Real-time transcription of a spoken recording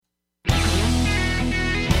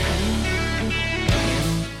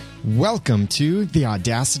Welcome to the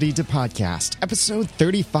Audacity to Podcast, episode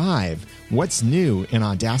 35. What's new in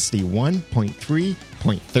Audacity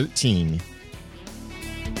 1.3.13?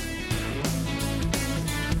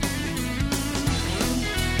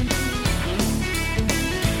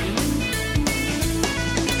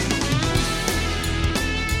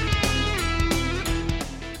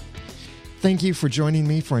 Thank you for joining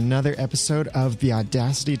me for another episode of the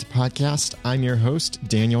Audacity to Podcast. I'm your host,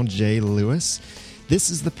 Daniel J. Lewis. This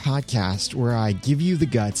is the podcast where I give you the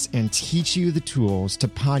guts and teach you the tools to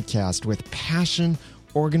podcast with passion,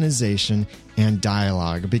 organization, and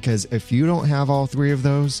dialogue. Because if you don't have all three of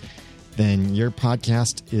those, then your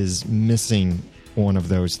podcast is missing one of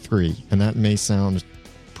those three. And that may sound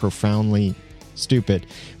profoundly stupid,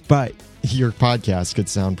 but your podcast could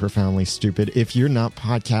sound profoundly stupid if you're not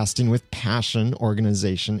podcasting with passion,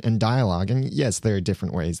 organization, and dialogue. And yes, there are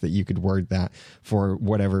different ways that you could word that for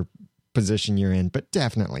whatever position you're in, but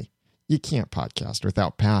definitely you can't podcast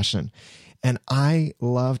without passion. And I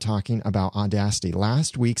love talking about Audacity.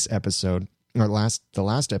 Last week's episode, or the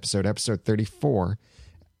last episode, episode 34,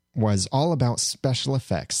 was all about special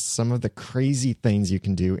effects, some of the crazy things you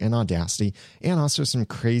can do in Audacity, and also some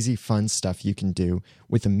crazy fun stuff you can do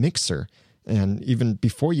with a mixer. And even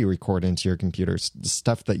before you record into your computers, the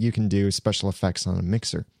stuff that you can do, special effects on a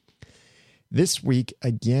mixer. This week,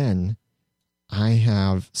 again, I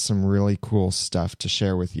have some really cool stuff to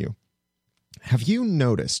share with you. Have you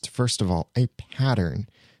noticed, first of all, a pattern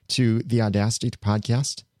to the Audacity to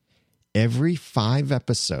Podcast? Every 5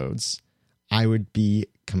 episodes, I would be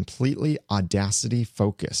completely Audacity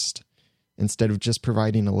focused instead of just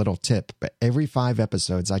providing a little tip. But every 5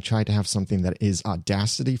 episodes, I try to have something that is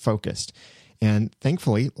Audacity focused. And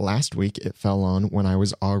thankfully, last week it fell on when I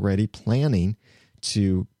was already planning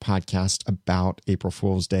to podcast about April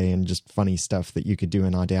Fool's Day and just funny stuff that you could do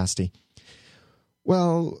in Audacity.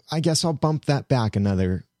 Well, I guess I'll bump that back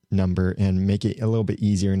another number and make it a little bit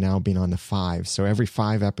easier now being on the 5. So every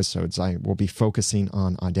 5 episodes, I will be focusing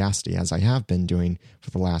on Audacity, as I have been doing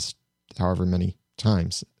for the last however many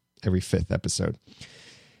times, every 5th episode.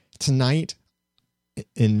 Tonight,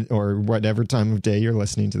 or whatever time of day you're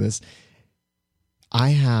listening to this,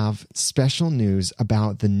 I have special news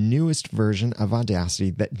about the newest version of Audacity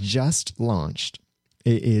that just launched.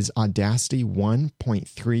 It is Audacity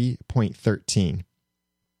 1.3.13.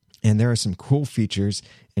 And there are some cool features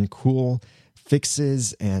and cool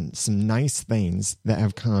fixes and some nice things that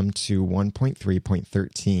have come to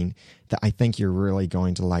 1.3.13 that I think you're really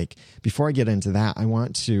going to like. Before I get into that, I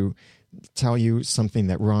want to tell you something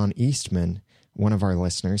that Ron Eastman, one of our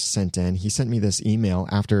listeners, sent in. He sent me this email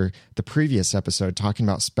after the previous episode talking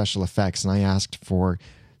about special effects, and I asked for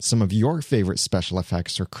some of your favorite special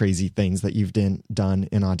effects or crazy things that you've done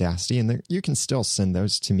in Audacity, and you can still send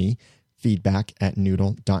those to me,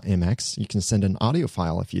 feedback@noodle.mx. You can send an audio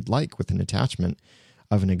file if you'd like with an attachment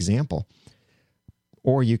of an example,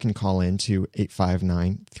 or you can call in to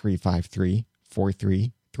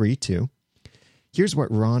 859-353-4332. Here's what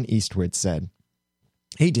Ron Eastwood said.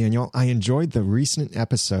 Hey, Daniel, I enjoyed the recent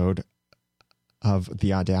episode of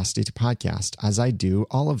the Audacity to Podcast, as I do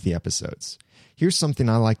all of the episodes. Here's something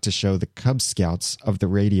I like to show the Cub Scouts of the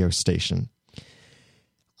radio station.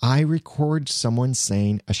 I record someone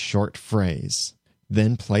saying a short phrase,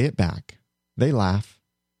 then play it back. They laugh.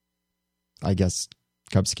 I guess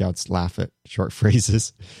Cub Scouts laugh at short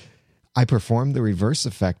phrases. I perform the reverse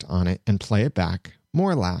effect on it and play it back.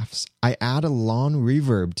 More laughs. I add a long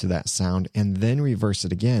reverb to that sound and then reverse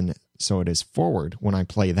it again so it is forward when I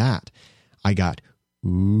play that. I got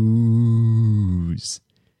oohs.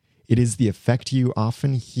 It is the effect you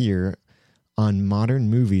often hear on modern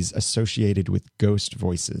movies associated with ghost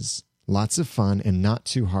voices. Lots of fun and not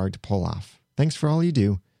too hard to pull off. Thanks for all you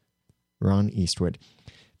do, Ron Eastwood.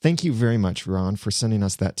 Thank you very much, Ron, for sending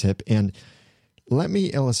us that tip. And let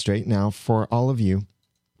me illustrate now for all of you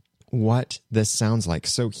what this sounds like.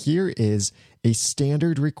 So here is a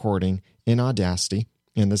standard recording in Audacity,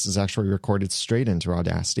 and this is actually recorded straight into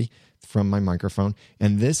Audacity from my microphone,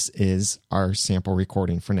 and this is our sample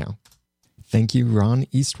recording for now. Thank you, Ron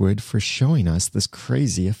Eastwood, for showing us this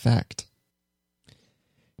crazy effect.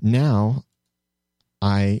 Now,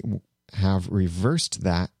 I have reversed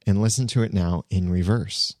that and listen to it now in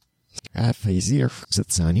reverse. And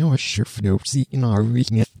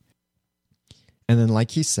then,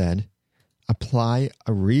 like he said, apply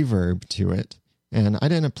a reverb to it. And I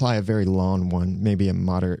didn't apply a very long one, maybe a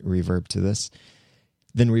moderate reverb to this.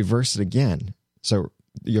 Then reverse it again. So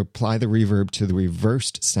you apply the reverb to the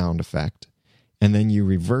reversed sound effect, and then you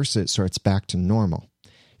reverse it so it's back to normal.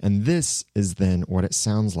 And this is then what it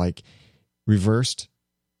sounds like. Reversed,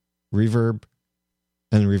 reverb,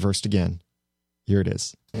 and reversed again. Here it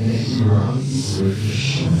is.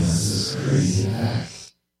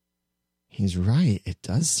 He's right. It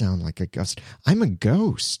does sound like a ghost. I'm a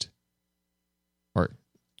ghost. Or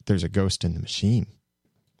there's a ghost in the machine.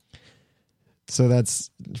 So that's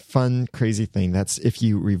fun, crazy thing. That's if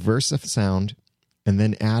you reverse a sound and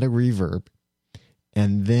then add a reverb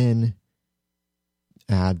and then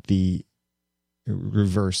add the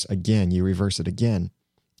reverse again. You reverse it again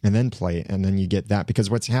and then play it, and then you get that. Because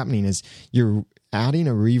what's happening is you're adding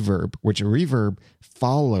a reverb, which a reverb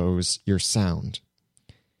follows your sound.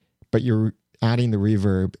 But you're adding the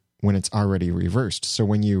reverb when it's already reversed. So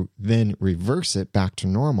when you then reverse it back to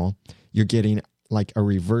normal, you're getting like a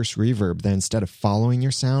reverse reverb. Then instead of following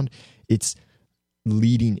your sound, it's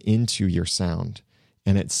leading into your sound.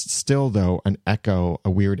 And it's still, though, an echo, a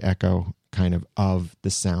weird echo kind of the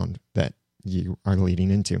sound that you are leading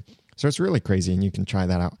into. So it's really crazy, and you can try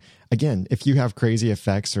that out. Again, if you have crazy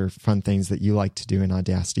effects or fun things that you like to do in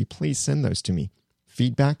Audacity, please send those to me.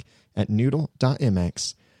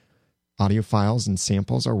 feedback@noodle.mx. Audio files and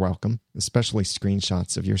samples are welcome, especially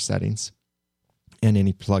screenshots of your settings and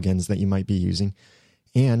any plugins that you might be using.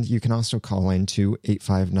 And you can also call in to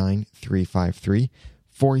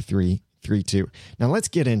 859-353-4332. Now let's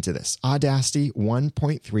get into this. Audacity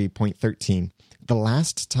 1.3.13. The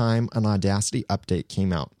last time an Audacity update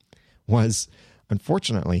came out was,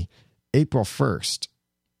 unfortunately, April 1st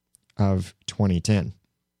of 2010.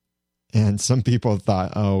 And some people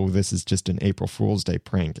thought, oh, this is just an April Fool's Day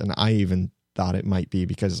prank. And I even thought it might be,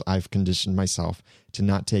 because I've conditioned myself to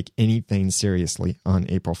not take anything seriously on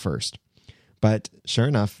April 1st. But sure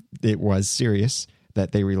enough, it was serious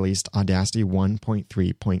that they released Audacity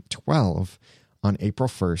 1.3.12 on April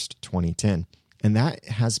 1st, 2010. And that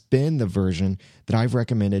has been the version that I've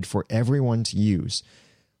recommended for everyone to use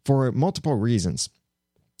for multiple reasons.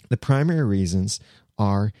 The primary reasons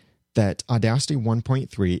are that Audacity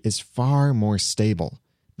 1.3 is far more stable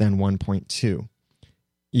than 1.2.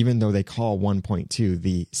 Even though they call 1.2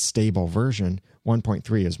 the stable version,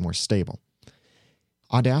 1.3 is more stable.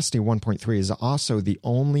 Audacity 1.3 is also the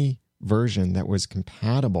only version that was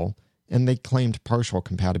compatible, and they claimed partial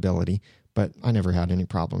compatibility, but I never had any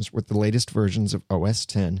problems with the latest versions of OS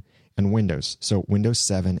X and Windows. So Windows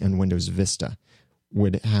 7 and Windows Vista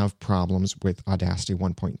would have problems with Audacity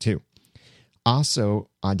 1.2. Also,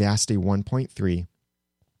 Audacity 1.3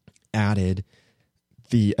 added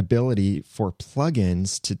the ability for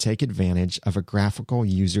plugins to take advantage of a graphical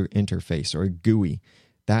user interface, or a GUI.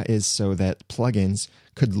 That is so that plugins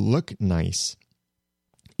could look nice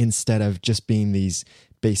instead of just being these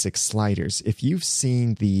basic sliders. If you've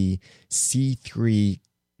seen the C3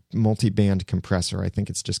 multiband compressor, I think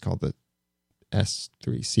it's just called the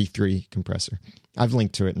C3 compressor. I've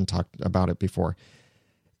linked to it and talked about it before.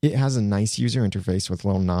 It has a nice user interface with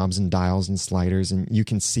little knobs and dials and sliders, and you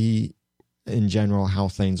can see in general how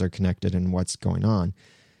things are connected and what's going on.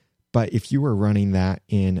 But if you were running that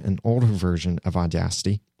in an older version of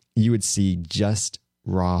Audacity, you would see just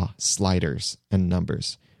raw sliders and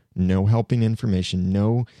numbers. No helping information,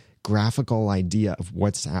 no graphical idea of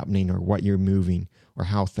what's happening or what you're moving or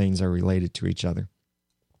how things are related to each other.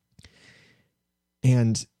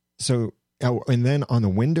 And so, and then on the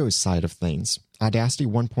Windows side of things, Audacity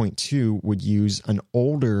 1.2 would use an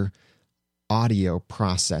older audio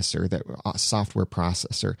processor, that software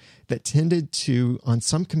processor, that tended to, on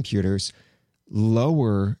some computers,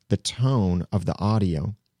 lower the tone of the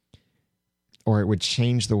audio, or it would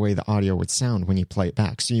change the way the audio would sound when you play it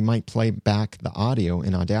back. So you might play back the audio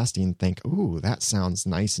in Audacity and think, ooh, that sounds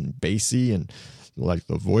nice and bassy and like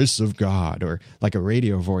the voice of God, or like a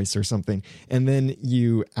radio voice or something. And then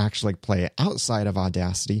you actually play it outside of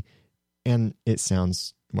Audacity and it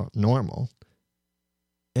sounds, well, normal.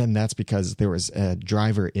 And that's because there was a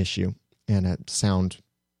driver issue and a sound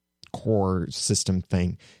core system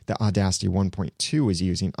thing that Audacity 1.2 is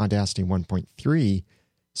using. Audacity 1.3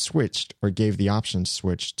 switched, or gave the option to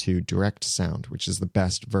switch to direct sound, which is the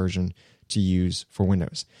best version to use for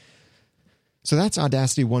Windows. So that's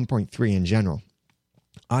Audacity 1.3 in general.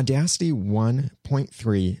 Audacity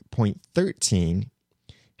 1.3.13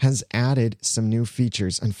 has added some new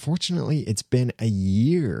features. Unfortunately, it's been a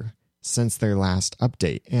year since their last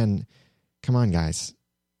update. And come on, guys,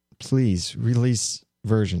 please release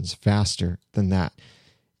versions faster than that.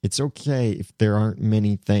 It's okay if there aren't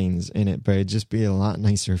many things in it, but it'd just be a lot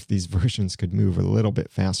nicer if these versions could move a little bit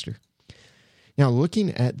faster. Now, looking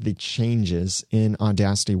at the changes in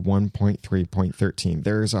Audacity 1.3.13,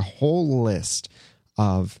 there's a whole list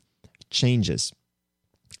of changes.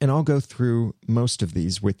 And I'll go through most of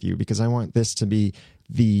these with you because I want this to be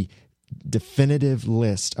the definitive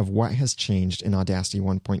list of what has changed in Audacity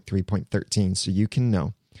 1.3.13 so you can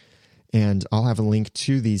know. And I'll have a link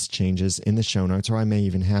to these changes in the show notes, or I may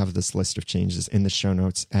even have this list of changes in the show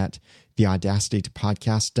notes at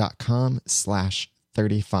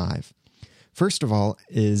theaudacitytopodcast.com/35. First of all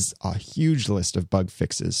is a huge list of bug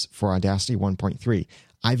fixes for Audacity 1.3.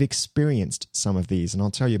 I've experienced some of these, and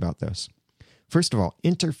I'll tell you about those. First of all,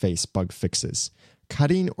 interface bug fixes.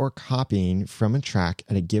 Cutting or copying from a track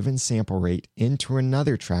at a given sample rate into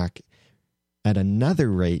another track at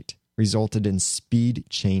another rate resulted in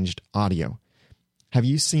speed-changed audio. Have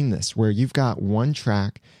you seen this, where you've got one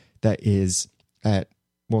track that is at,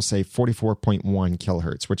 we'll say, 44.1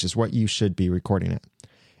 kilohertz, which is what you should be recording at.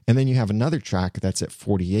 And then you have another track that's at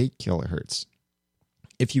 48 kilohertz.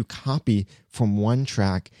 If you copy from one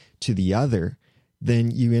track to the other,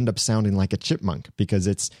 then you end up sounding like a chipmunk because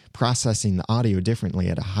it's processing the audio differently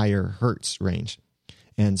at a higher hertz range.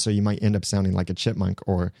 And so you might end up sounding like a chipmunk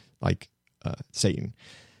or like Satan.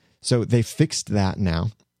 So they fixed that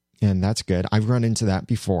now, and that's good. I've run into that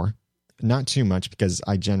before. Not too much because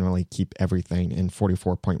I generally keep everything in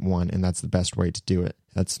 44.1, and that's the best way to do it.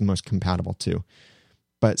 That's the most compatible too.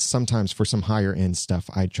 But sometimes for some higher end stuff,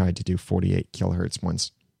 I tried to do 48 kilohertz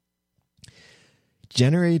ones.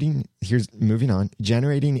 Generating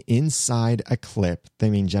inside a clip,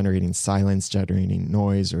 they mean generating silence, generating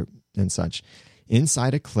noise, and such.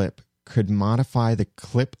 Inside a clip could modify the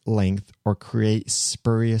clip length or create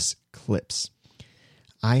spurious clips.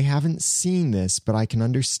 I haven't seen this, but I can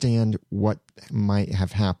understand what might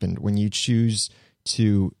have happened when you choose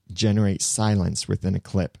to generate silence within a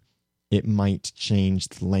clip. It might change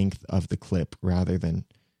the length of the clip rather than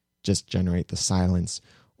just generate the silence,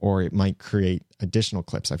 or it might create additional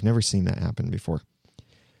clips. I've never seen that happen before.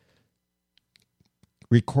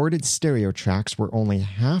 Recorded stereo tracks were only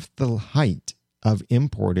half the height of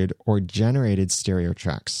imported or generated stereo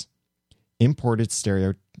tracks. Imported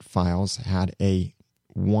stereo files had a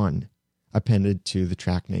 1 appended to the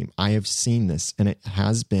track name. I have seen this, and it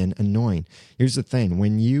has been annoying. Here's the thing.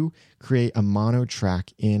 When you create a mono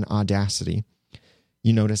track in Audacity,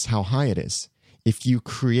 you notice how high it is. If you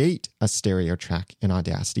create a stereo track in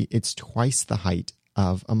Audacity, it's twice the height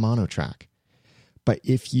of a mono track. But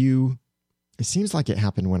it seems like it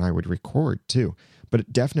happened when I would record too,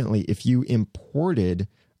 but definitely if you imported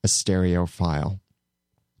a stereo file,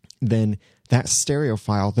 then that stereo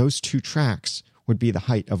file, those two tracks would be the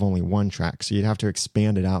height of only one track. So you'd have to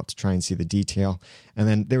expand it out to try and see the detail. And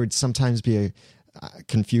then there would sometimes be a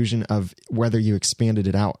confusion of whether you expanded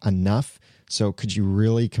it out enough. So could you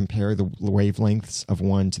really compare the wavelengths of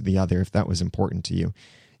one to the other if that was important to you?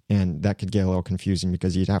 And that could get a little confusing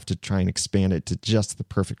because you'd have to try and expand it to just the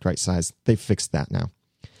perfect right size. They fixed that now.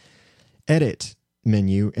 Edit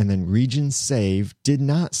menu and then region save did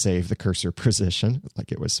not save the cursor position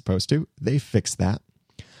like it was supposed to. They fixed that.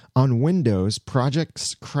 On Windows,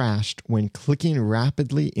 projects crashed when clicking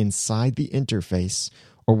rapidly inside the interface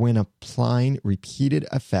or when applying repeated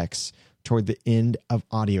effects toward the end of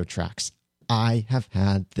audio tracks. I have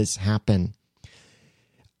had this happen.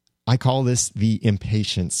 I call this the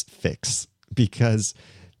impatience fix because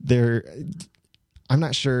I'm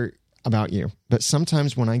not sure about you, but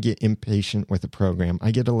sometimes when I get impatient with a program,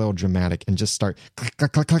 I get a little dramatic and just start click,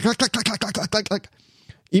 click, click, click, click, click, click, click, click, click, click,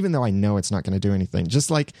 even though I know it's not going to do anything. Just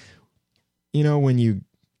like, when you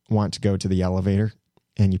want to go to the elevator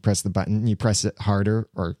and you press the button, you press it harder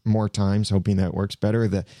or more times, hoping that it works better.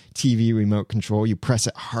 The TV remote control, you press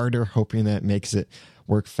it harder, hoping that it makes it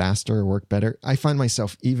work faster or work better. I find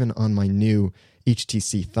myself even on my new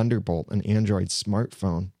HTC Thunderbolt, an Android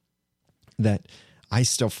smartphone, that I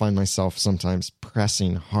still find myself sometimes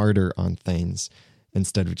pressing harder on things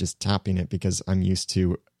instead of just tapping it because I'm used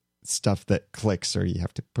to stuff that clicks or you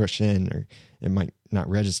have to push in or it might not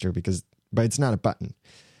register but it's not a button.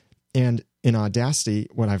 And in Audacity,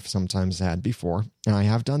 what I've sometimes had before, and I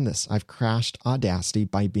have done this, I've crashed Audacity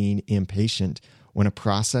by being impatient. When a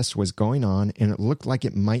process was going on and it looked like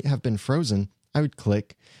it might have been frozen, I would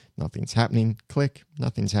click, nothing's happening, click,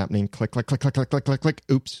 nothing's happening, click, click, click, click, click, click, click, click,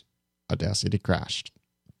 oops, Audacity crashed.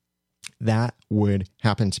 That would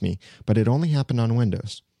happen to me, but it only happened on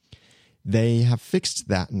Windows. They have fixed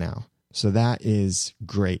that now, so that is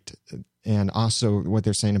great. And also what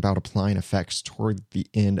they're saying about applying effects toward the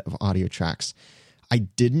end of audio tracks. I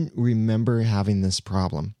didn't remember having this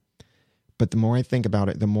problem, but the more I think about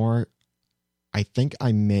it, the more I think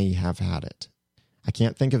I may have had it. I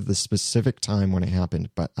can't think of the specific time when it happened,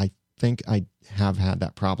 but I think I have had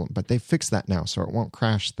that problem. But they fixed that now, so it won't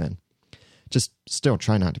crash then. Just still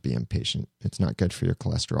try not to be impatient. It's not good for your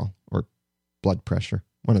cholesterol or blood pressure.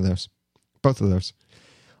 One of those. Both of those.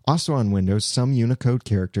 Also on Windows, some Unicode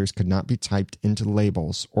characters could not be typed into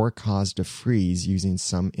labels or caused a freeze using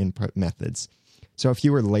some input methods. So if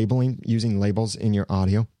you were using labels in your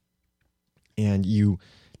audio and you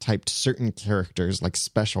typed certain characters, like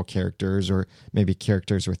special characters or maybe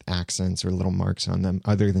characters with accents or little marks on them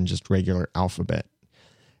other than just regular alphabet,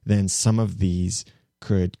 then some of these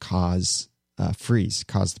could cause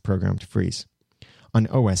the program to freeze. On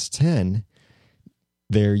OS X,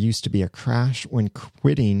 there used to be a crash when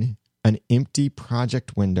quitting an empty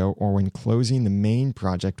project window or when closing the main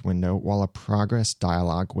project window while a progress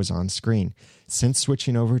dialog was on screen. Since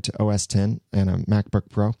switching over to OS X and a MacBook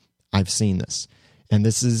Pro, I've seen this. And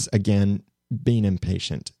this is, again, being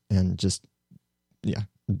impatient. And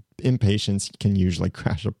impatience can usually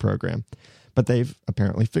crash a program. But they've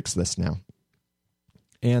apparently fixed this now.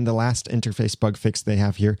 And the last interface bug fix they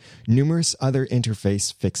have here, numerous other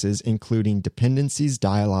interface fixes, including dependencies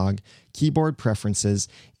dialog, keyboard preferences,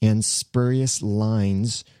 and spurious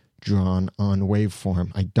lines drawn on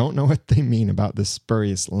waveform. I don't know what they mean about the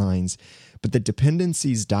spurious lines, but the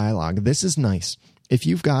dependencies dialog, this is nice. If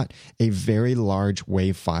you've got a very large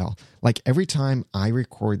WAV file, like every time I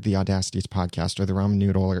record the Audacity podcast or the Ramen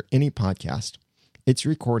Noodle or any podcast, it's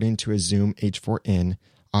recording to a Zoom H4n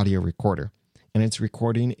audio recorder, and it's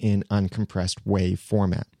recording in uncompressed WAV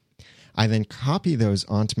format. I then copy those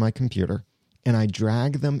onto my computer, and I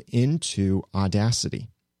drag them into Audacity.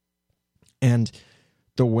 And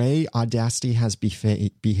the way Audacity has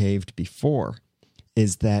behaved before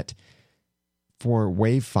is that for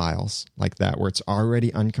WAV files like that, where it's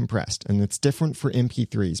already uncompressed, and it's different for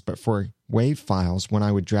MP3s, but for WAV files, when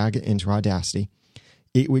I would drag it into Audacity,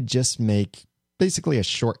 it would just make basically a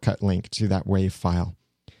shortcut link to that WAV file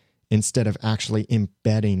instead of actually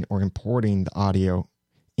embedding or importing the audio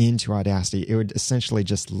into Audacity. It would essentially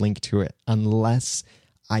just link to it unless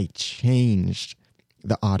I changed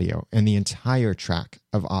the audio and the entire track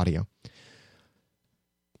of audio.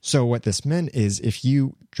 So what this meant is if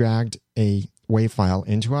you dragged a WAV file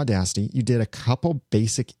into Audacity, you did a couple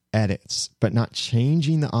basic edits, but not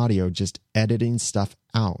changing the audio, just editing stuff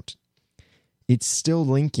out, it's still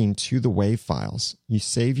linking to the WAV files. You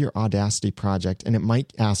save your Audacity project, and it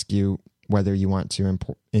might ask you whether you want to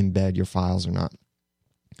embed your files or not.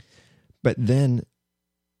 But then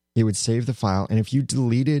it would save the file, and if you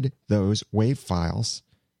deleted those WAV files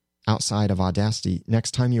outside of Audacity,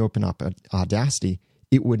 next time you open up Audacity,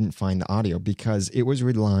 it wouldn't find the audio because it was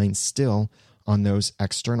relying still on those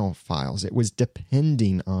external files. It was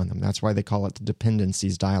depending on them. That's why they call it the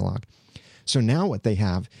dependencies dialog. So now what they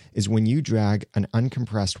have is when you drag an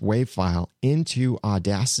uncompressed WAV file into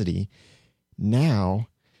Audacity, now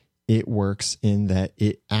it works in that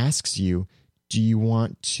it asks you, do you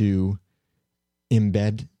want to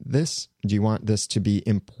embed this? Do you want this to be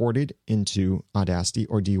imported into Audacity,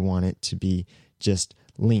 or do you want it to be just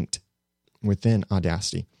linked within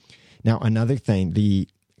Audacity? Now, another thing, the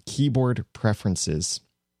keyboard preferences.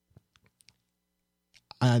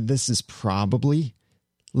 This is probably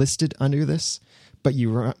listed under this, but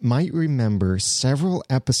you might remember several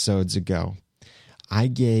episodes ago, I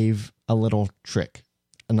gave a little trick,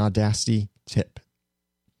 an Audacity tip,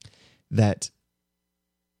 that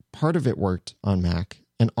part of it worked on Mac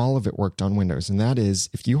and all of it worked on Windows. And that is,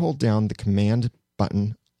 if you hold down the Command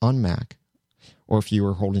button on Mac, or if you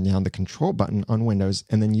were holding down the Control button on Windows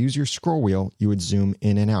and then use your scroll wheel, you would zoom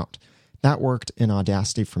in and out. That worked in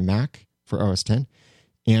Audacity for Mac, for OS X,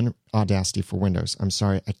 and Audacity for Windows. I'm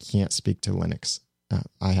sorry, I can't speak to Linux.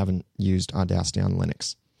 I haven't used Audacity on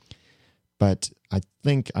Linux. But I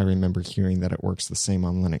think I remember hearing that it works the same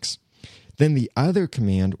on Linux. Then the other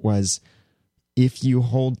command was, if you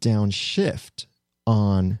hold down Shift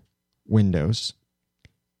on Windows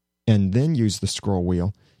and then use the scroll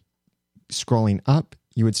wheel, scrolling up,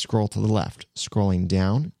 you would scroll to the left. Scrolling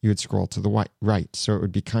down, you would scroll to the right. So it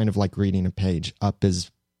would be kind of like reading a page. Up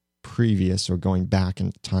is previous or going back in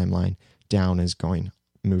the timeline. Down is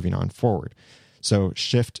moving on forward. So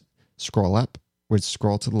Shift, scroll up, would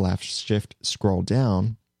scroll to the left. Shift, scroll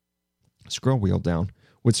down, scroll wheel down,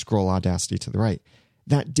 would scroll Audacity to the right.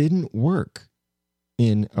 That didn't work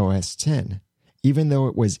in OS X. Even though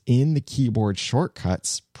it was in the keyboard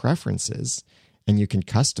shortcuts preferences and you can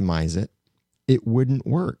customize it, it wouldn't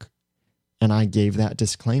work. And I gave that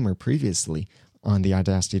disclaimer previously on the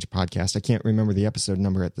Audacity podcast. I can't remember the episode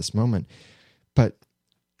number at this moment, but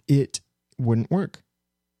it wouldn't work.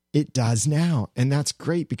 It does now. And that's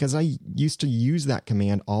great because I used to use that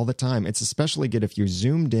command all the time. It's especially good if you're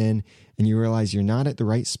zoomed in and you realize you're not at the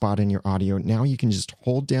right spot in your audio. Now you can just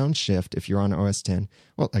hold down Shift if you're on OS X.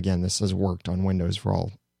 Well, again, this has worked on Windows for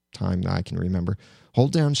all time that I can remember.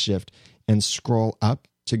 Hold down Shift and scroll up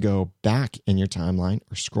to go back in your timeline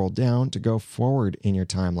or scroll down to go forward in your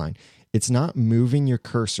timeline. It's not moving your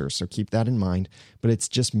cursor, so keep that in mind, but it's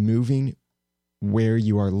just moving where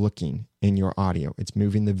you are looking in your audio. It's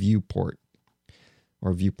moving the viewport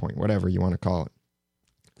or viewpoint, whatever you want to call it.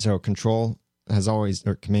 So Command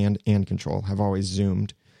and Control have always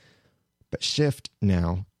zoomed, but Shift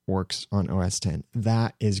now works on OS X.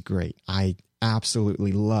 That is great. I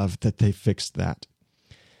absolutely love that they fixed that.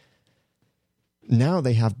 Now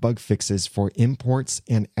they have bug fixes for imports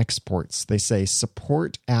and exports. They say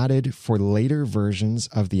support added for later versions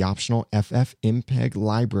of the optional FFmpeg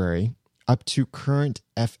library up to current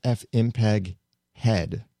FFmpeg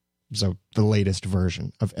head. So the latest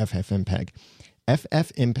version of FFmpeg.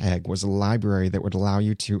 FFmpeg was a library that would allow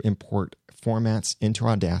you to import formats into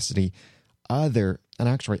Audacity and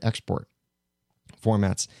actually export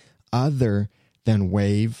formats other than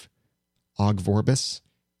WAV, OGG Vorbis,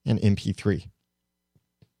 and MP3.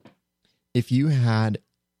 If you had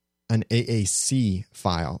an AAC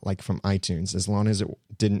file, like from iTunes, as long as it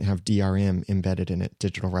didn't have DRM embedded in it,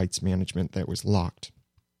 digital rights management that was locked,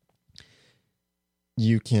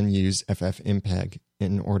 you can use FFmpeg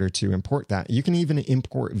in order to import that. You can even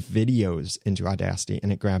import videos into Audacity,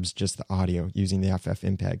 and it grabs just the audio using the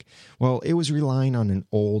FFmpeg. Well, it was relying on an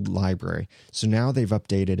old library, so now they've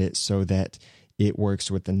updated it so that it works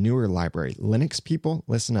with the newer library. Linux people,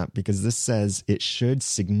 listen up, because this says it should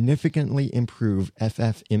significantly improve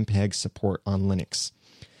FFmpeg support on Linux.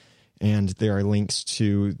 And there are links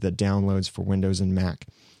to the downloads for Windows and Mac.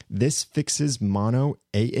 This fixes mono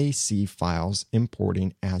AAC files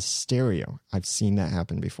importing as stereo. I've seen that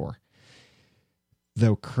happen before.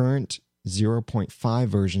 Though current 0.5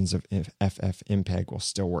 versions of FFmpeg will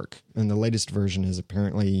still work. And the latest version is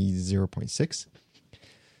apparently 0.6.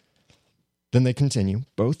 Then they continue,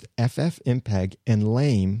 both FFmpeg and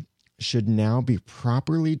LAME should now be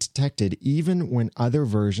properly detected even when other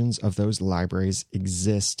versions of those libraries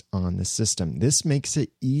exist on the system. This makes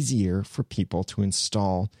it easier for people to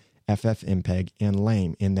install FFmpeg and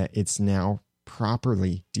LAME in that it's now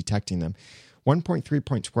properly detecting them.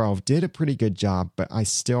 1.3.12 did a pretty good job, but I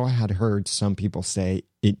still had heard some people say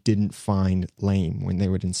it didn't find LAME when they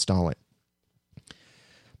would install it.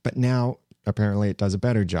 But now, apparently, it does a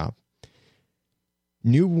better job.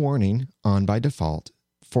 New warning on by default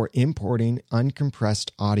for importing uncompressed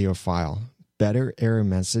audio file. Better error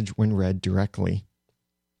message when read directly.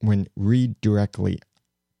 When read directly,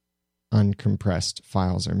 uncompressed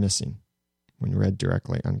files are missing. When read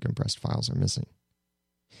directly, uncompressed files are missing.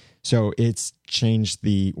 So it's changed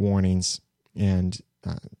the warnings, and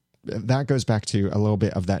that goes back to a little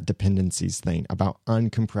bit of that dependencies thing about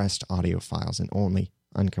uncompressed audio files and only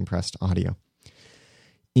uncompressed audio.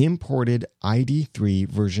 Imported ID3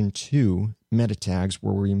 version 2 meta tags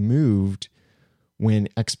were removed when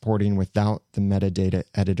exporting without the metadata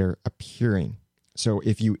editor appearing. So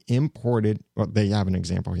if you imported, well, they have an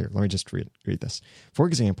example here. Let me just read this. For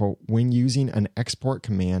example, when using an export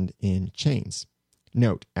command in chains.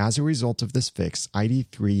 Note, as a result of this fix,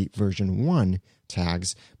 ID3 version 1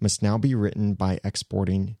 tags must now be written by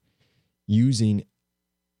exporting using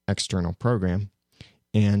external program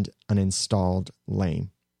and an installed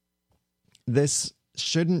LAME. This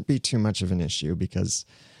shouldn't be too much of an issue because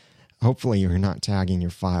hopefully you're not tagging your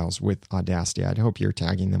files with Audacity. I'd hope you're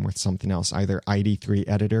tagging them with something else, either ID3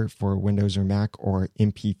 editor for Windows or Mac or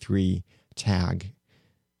MP3 tag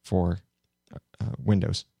for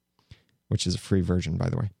Windows, which is a free version, by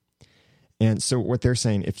the way. And so what they're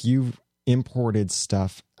saying, if you've imported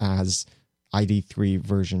stuff as ID3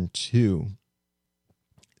 version 2,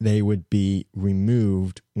 they would be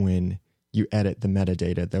removed when you edit the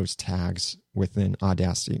metadata, those tags within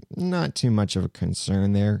Audacity. Not too much of a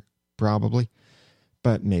concern there, probably,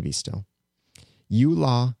 but maybe still.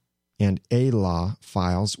 ULAW and ALAW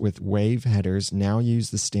files with WAV headers now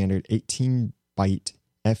use the standard 18-byte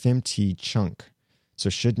FMT chunk, so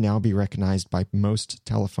should now be recognized by most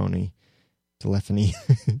telephony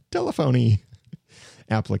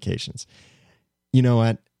applications. You know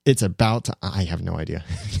what? It's about to, I have no idea.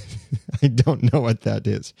 I don't know what that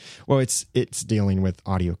is. Well, it's dealing with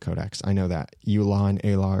audio codecs. I know that. ULAW and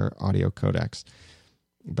ALAW are audio codecs.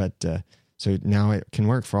 But so now it can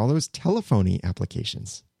work for all those telephony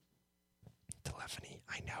applications. Telephony,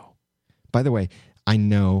 I know. By the way, I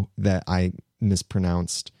know that I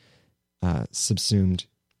mispronounced subsumed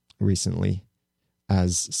recently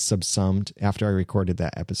as subsumed. After I recorded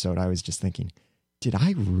that episode, I was just thinking, did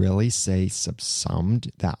I really say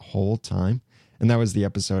subsumed that whole time? And that was the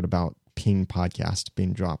episode about Ping Podcast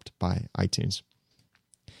being dropped by iTunes.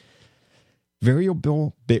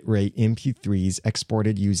 Variable bitrate MP3s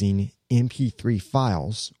exported using MP3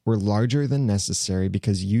 files were larger than necessary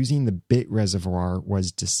because using the bit reservoir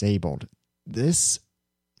was disabled. This,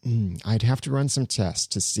 I'd have to run some tests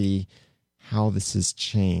to see how this has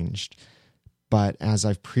changed. But as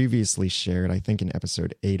I've previously shared, I think in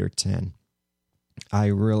episode 8 or 10, I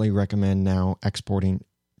really recommend now exporting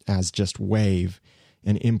as just WAV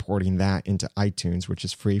and importing that into iTunes, which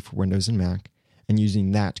is free for Windows and Mac, and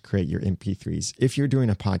using that to create your MP3s. If you're doing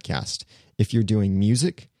a podcast, if you're doing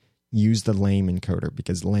music, use the LAME encoder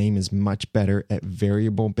because LAME is much better at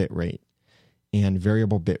variable bitrate, and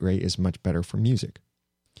variable bitrate is much better for music.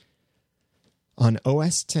 On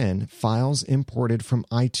OS X, files imported from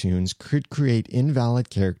iTunes could create invalid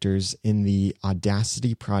characters in the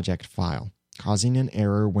Audacity project file, causing an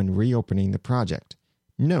error when reopening the project.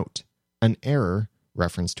 Note, an error,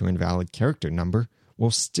 reference to invalid character number, will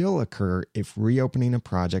still occur if reopening a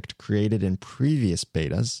project created in previous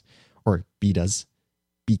betas, or betas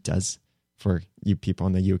for you people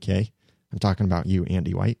in the UK. I'm talking about you,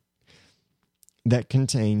 Andy White, that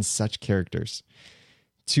contains such characters.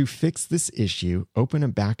 To fix this issue, open a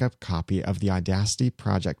backup copy of the Audacity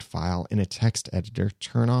project file in a text editor,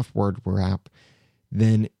 turn off word wrap,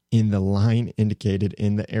 then in the line indicated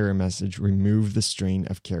in the error message, remove the string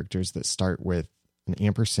of characters that start with an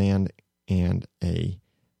ampersand and a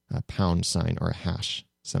pound sign or a hash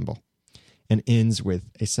symbol, and ends with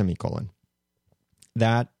a semicolon.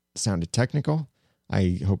 That sounded technical.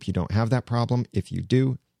 I hope you don't have that problem. If you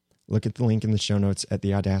do, look at the link in the show notes at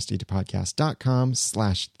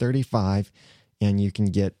theaudacitypodcast.com/35, and you can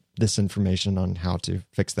get this information on how to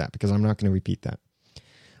fix that, because I'm not going to repeat that.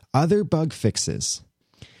 Other bug fixes.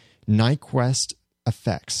 Nyquist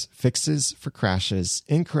effects, fixes for crashes,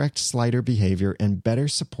 incorrect slider behavior, and better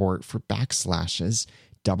support for backslashes,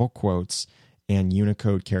 double quotes, and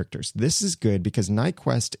Unicode characters. This is good because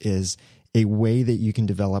Nyquist is a way that you can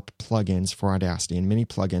develop plugins for Audacity, and many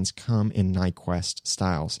plugins come in Nyquist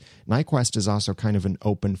styles. Nyquist is also kind of an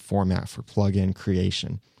open format for plugin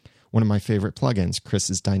creation. One of my favorite plugins,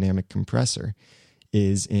 Chris's Dynamic Compressor,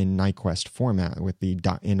 is in Nyquist format with the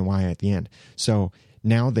 .ny at the end. So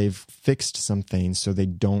now they've fixed some things so they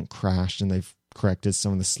don't crash, and they've corrected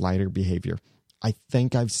some of the slider behavior. I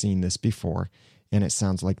think I've seen this before, and it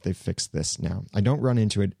sounds like they've fixed this now. I don't run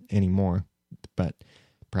into it anymore, but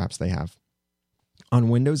perhaps they have. On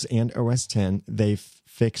Windows and OS X, they've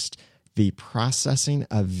fixed the processing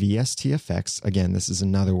of VST effects. Again, this is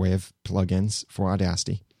another way of plugins for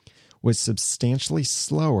Audacity. Was substantially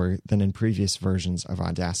slower than in previous versions of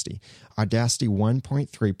Audacity. Audacity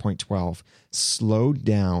 1.3.12 slowed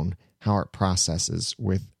down how it processes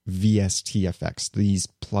with VST effects, these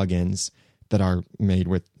plugins that are made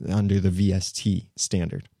with under the VST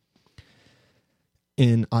standard.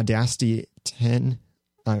 In Audacity 10,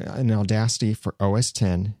 in Audacity for OS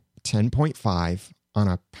X, 10.5 on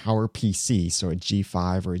a PowerPC, so a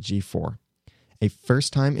G5 or a G4, a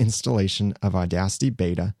first-time installation of Audacity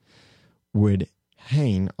Beta would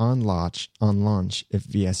hang on launch if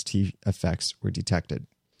VST effects were detected.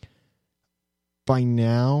 By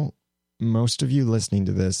now, most of you listening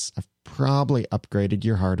to this have probably upgraded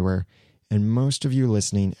your hardware, and most of you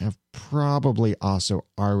listening have probably also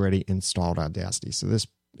already installed Audacity. So this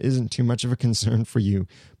isn't too much of a concern for you,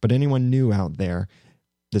 but anyone new out there,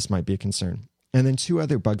 this might be a concern. And then 2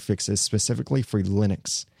 other bug fixes specifically for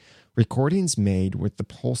Linux. Recordings made with the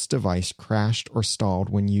Pulse device crashed or stalled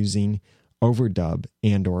when using overdub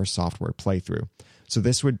and or software playthrough. So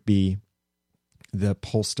this would be the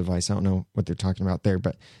Pulse device. I don't know what they're talking about there,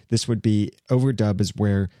 but this would be overdub is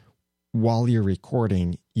where while you're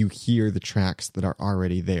recording, you hear the tracks that are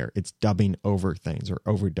already there. It's dubbing over things or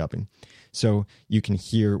overdubbing. So you can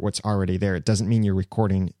hear what's already there. It doesn't mean you're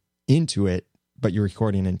recording into it, but you're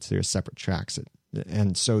recording into separate tracks.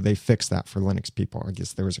 And so they fixed that for Linux people. I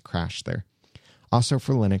guess there was a crash there. Also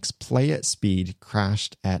for Linux, play at speed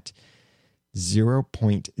crashed at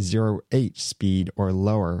 0.08 speed or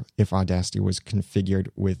lower if Audacity was configured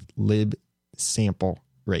with lib sample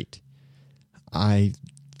rate. I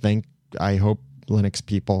hope Linux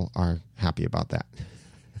people are happy about that.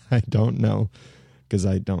 I don't know because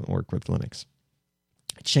I don't work with Linux.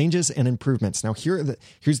 Changes and improvements. Now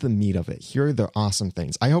here's the meat of it. Here are the awesome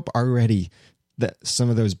things. I hope already that some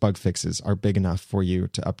of those bug fixes are big enough for you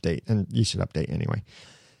to update, and you should update anyway.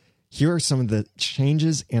 Here are some of the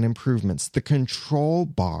changes and improvements. The control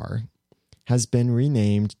bar has been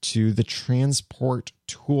renamed to the transport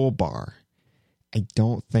toolbar. I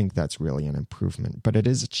don't think that's really an improvement, but it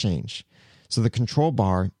is a change. So the control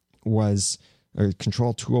bar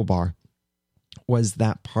control toolbar was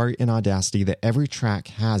that part in Audacity that every track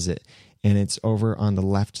has it, and it's over on the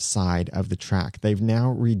left side of the track. They've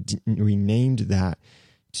now renamed that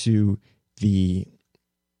to the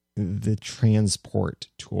transport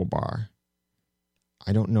toolbar.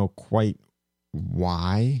 I don't know quite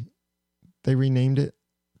why they renamed it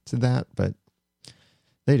to that, but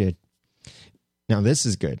they did. Now this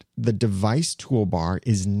is good. The device toolbar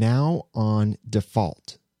is now on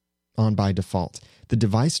by default. The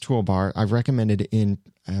device toolbar, I've recommended in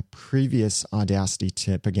a previous Audacity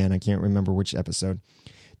tip. Again, I can't remember which episode.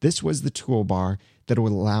 This was the toolbar that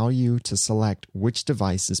would allow you to select which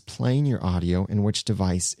device is playing your audio and which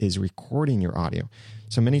device is recording your audio.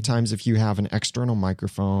 So many times if you have an external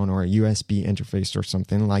microphone or a USB interface or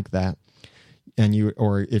something like that,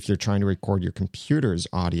 or if you're trying to record your computer's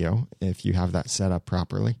audio, if you have that set up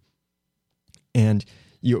properly, and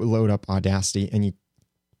you load up Audacity and you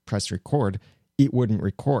press record, it wouldn't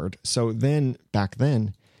record. So then, back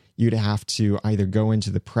then, you'd have to either go into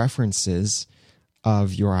the preferences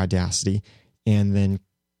of your Audacity and then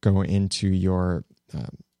go into your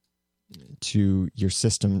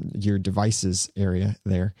system, your devices area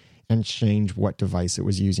there, and change what device it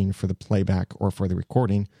was using for the playback or for the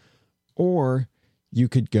recording. Or you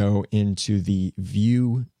could go into the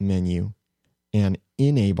View menu and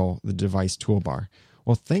enable the device toolbar.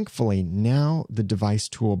 Well, thankfully, now the device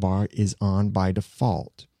toolbar is on by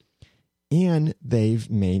default, and they've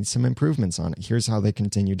made some improvements on it. Here's how they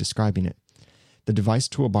continue describing it. The device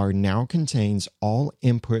toolbar now contains all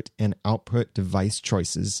input and output device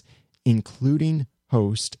choices, including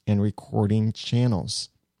host and recording channels.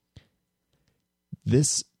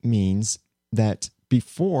 This means that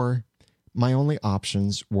before, my only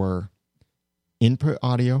options were input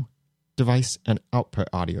audio device and output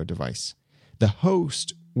audio device. The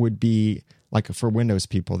host would be, like for Windows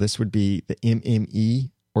people, this would be the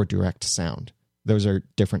MME or Direct Sound. Those are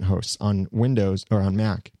different hosts. On Windows or on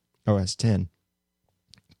Mac OS X,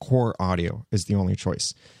 Core Audio is the only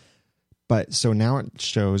choice. But so now it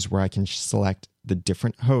shows where I can select the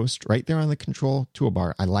different host right there on the control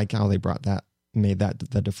toolbar. I like how they made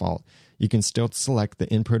that the default. You can still select the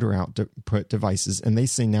input or output devices, and they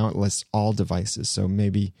say now it lists all devices. So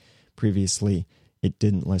maybe previously it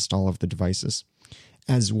didn't list all of the devices.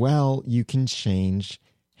 As well, you can change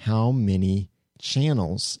how many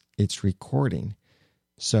channels it's recording.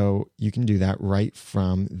 So you can do that right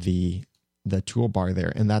from the toolbar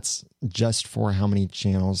there. And that's just for how many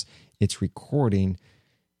channels it's recording,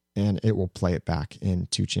 and it will play it back in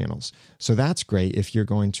 2 channels. So that's great if you're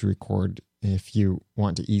going to record, if you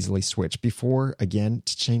want to easily switch. Before, again,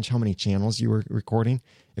 to change how many channels you were recording,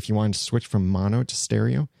 if you wanted to switch from mono to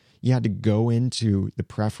stereo, you had to go into the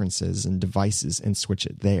preferences and devices and switch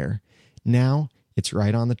it there. Now it's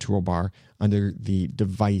right on the toolbar under the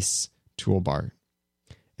device toolbar.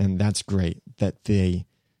 And that's great that they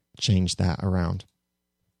changed that around.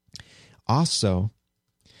 Also,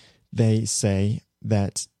 they say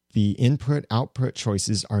that the input-output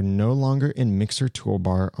choices are no longer in Mixer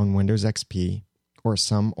toolbar on Windows XP or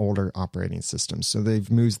some older operating systems. So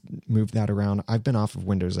they've moved that around. I've been off of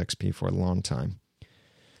Windows XP for a long time.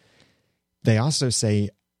 They also say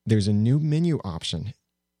there's a new menu option,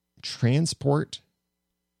 transport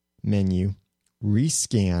menu,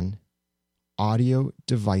 rescan, audio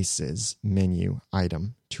devices menu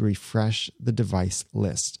item to refresh the device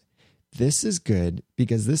list. This is good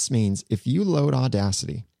because this means if you load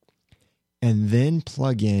Audacity and then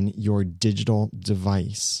plug in your digital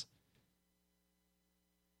device,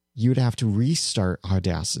 you'd have to restart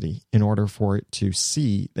Audacity in order for it to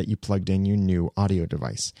see that you plugged in your new audio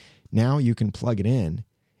device. Now you can plug it in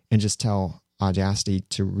and just tell Audacity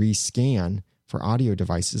to rescan for audio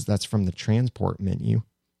devices. That's from the transport menu.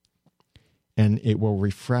 And it will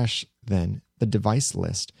refresh then the device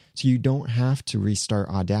list. So you don't have to restart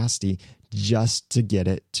Audacity just to get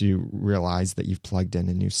it to realize that you've plugged in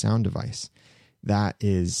a new sound device. That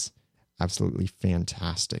is absolutely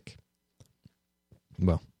fantastic.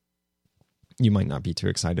 Well, you might not be too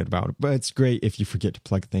excited about it, but it's great if you forget to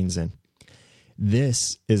plug things in.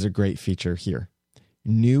 This is a great feature here.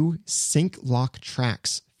 New Sync Lock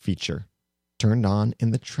Tracks feature turned on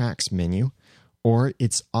in the Tracks menu, or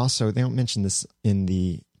it's also, they don't mention this in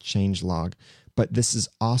the change log, but this is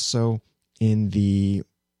also in the,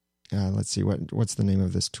 let's see, what's the name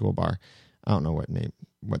of this toolbar? I don't know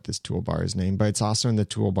what this toolbar is named, but it's also in the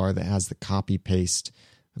toolbar that has the copy paste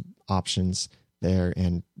options there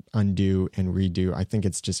and undo and redo. I think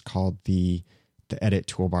it's just called the edit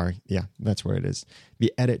toolbar. Yeah, that's where it is.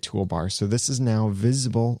 The edit toolbar. So this is now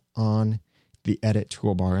visible on the edit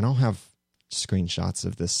toolbar, and I'll have screenshots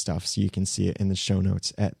of this stuff so you can see it in the show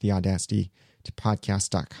notes at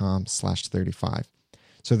theaudacitytopodcast.com/35.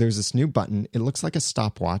 So there's this new button. It looks like a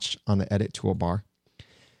stopwatch on the edit toolbar.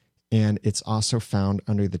 And it's also found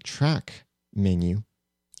under the track menu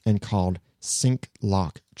and called Sync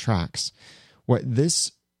Lock Tracks. What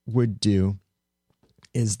this would do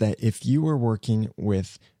is that if you were working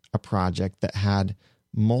with a project that had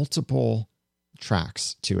multiple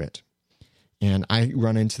tracks to it, and I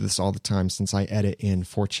run into this all the time since I edit in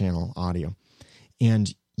 4-channel audio,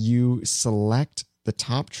 and you select the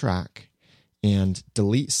top track and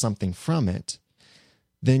delete something from it,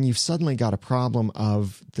 then you've suddenly got a problem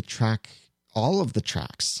of the track, all of the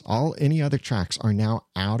tracks, any other tracks are now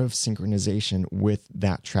out of synchronization with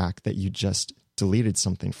that track that you just deleted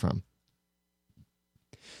something from.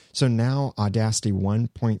 So now Audacity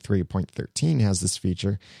 1.3.13 has this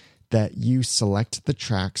feature that you select the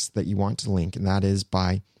tracks that you want to link, and that is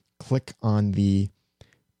by click on the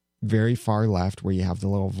very far left where you have the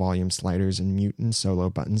little volume sliders and mute and solo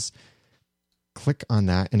buttons. Click on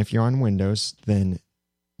that, and if you're on Windows, then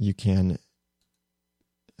you can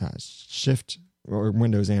shift, or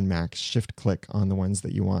Windows and Mac, shift click on the ones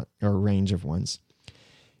that you want, or a range of ones,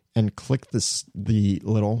 and click the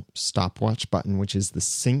little stopwatch button, which is the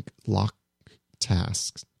Sync Lock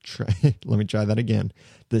Tasks. Let me try that again.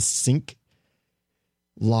 The Sync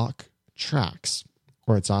Lock Tracks,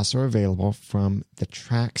 or it's also available from the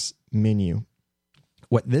Tracks menu.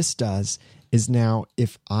 What this does is now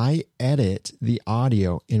if I edit the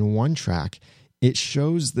audio in one track, it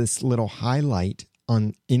shows this little highlight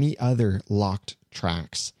on any other locked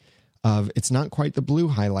tracks. It's not quite the blue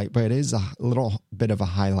highlight, but it is a little bit of a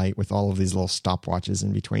highlight with all of these little stopwatches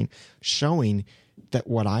in between, showing that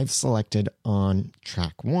what I've selected on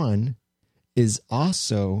track 1 is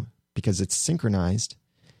also, because it's synchronized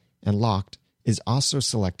and locked, is also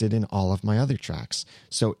selected in all of my other tracks.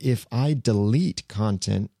 So if I delete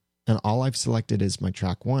content and all I've selected is my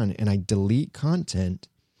track 1 and I delete content,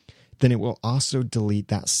 then it will also delete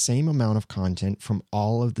that same amount of content from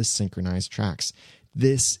all of the synchronized tracks.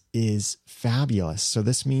 This is fabulous. So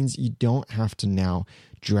this means you don't have to now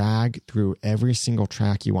drag through every single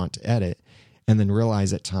track you want to edit and then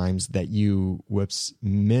realize at times that you,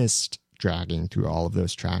 missed dragging through all of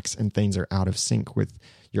those tracks and things are out of sync with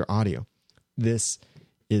your audio. This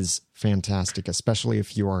is fantastic, especially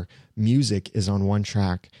if your music is on one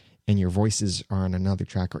track and your voices are on another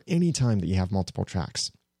track, or any time that you have multiple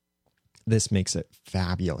tracks. This makes it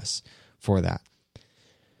fabulous for that.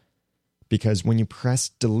 Because when you press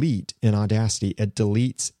delete in Audacity, it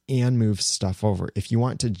deletes and moves stuff over. If you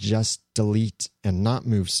want to just delete and not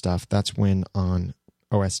move stuff, that's when on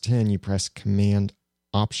OS X you press Command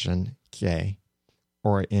Option K,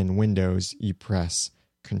 or in Windows you press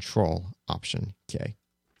Control Option K.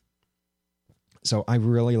 So I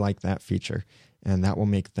really like that feature, and that will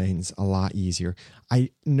make things a lot easier.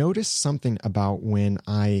 I noticed something about when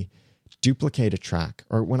I duplicate a track,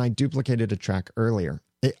 or when I duplicated a track earlier,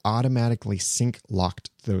 it automatically sync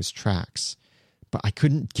locked those tracks, but I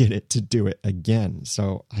couldn't get it to do it again.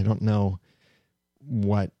 So I don't know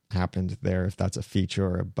what happened there, if that's a feature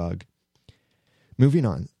or a bug. Moving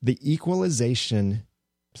on, the equalization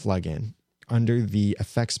plugin under the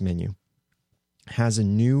effects menu has a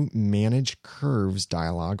new Manage Curves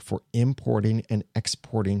dialog for importing and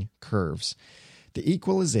exporting curves. The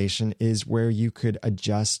equalization is where you could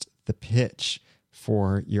adjust the pitch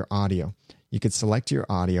for your audio. You could select your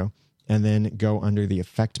audio and then go under the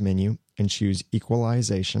effect menu and choose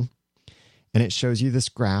equalization. And it shows you this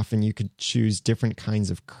graph, and you could choose different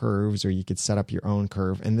kinds of curves, or you could set up your own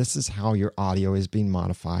curve. And this is how your audio is being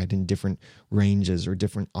modified in different ranges or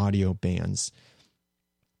different audio bands.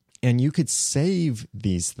 And you could save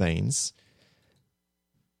these things,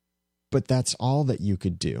 but that's all that you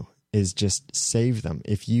could do, is just save them.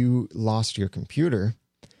 If you lost your computer,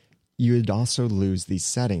 you would also lose these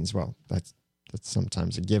settings. Well, that's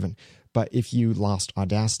sometimes a given. But if you lost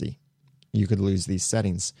Audacity, you could lose these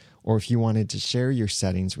settings. Or if you wanted to share your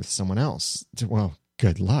settings with someone else, well,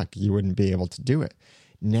 good luck. You wouldn't be able to do it.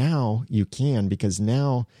 Now you can, because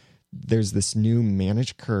now there's this new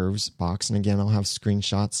Manage Curves box. And again, I'll have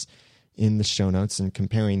screenshots in the show notes and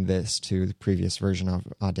comparing this to the previous version of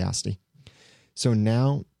Audacity. So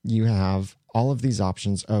now you have all of these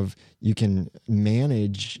options of, you can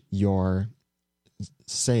manage your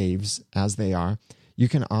saves as they are. You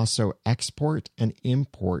can also export and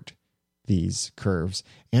import these curves.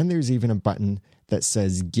 And there's even a button that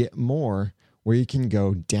says Get More, where you can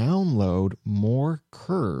go download more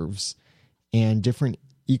curves and different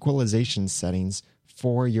equalization settings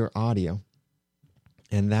for your audio.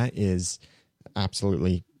 And that is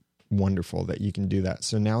absolutely wonderful that you can do that.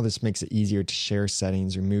 So now this makes it easier to share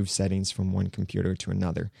settings or move settings from one computer to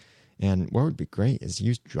another. And what would be great is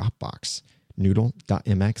use Dropbox,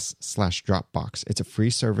 noodle.mx/Dropbox. It's a free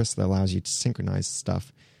service that allows you to synchronize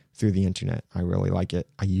stuff through the internet. I really like it.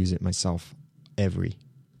 I use it myself every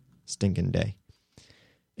stinking day,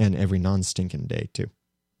 and every non-stinking day too.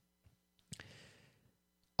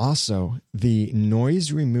 Also, the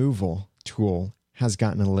noise removal tool has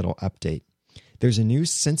gotten a little update. There's a new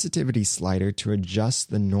sensitivity slider to adjust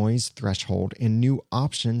the noise threshold and new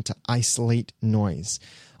option to isolate noise.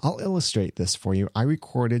 I'll illustrate this for you. I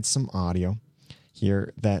recorded some audio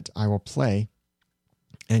here that I will play,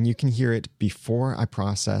 and you can hear it before I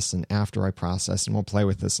process and after I process, and we'll play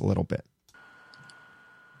with this a little bit.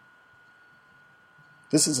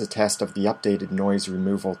 This is a test of the updated noise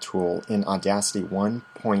removal tool in Audacity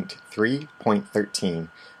 1.3.13.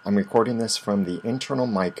 I'm recording this from the internal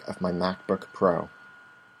mic of my MacBook Pro.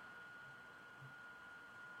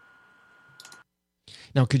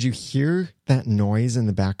 Now, could you hear that noise in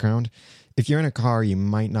the background? If you're in a car, you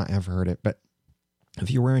might not have heard it, but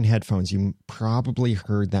if you're wearing headphones, you probably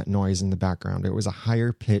heard that noise in the background. It was a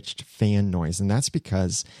higher pitched fan noise, and that's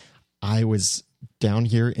because I was down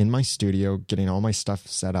here in my studio getting all my stuff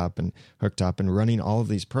set up and hooked up and running all of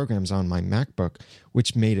these programs on my MacBook,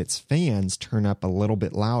 which made its fans turn up a little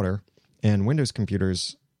bit louder. And Windows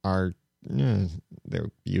computers are, they're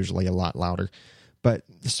usually a lot louder. But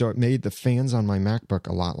so it made the fans on my MacBook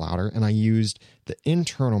a lot louder, and I used the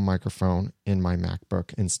internal microphone in my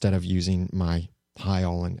MacBook instead of using my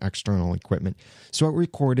Heil and external equipment. So it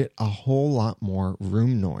recorded a whole lot more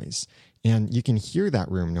room noise. And you can hear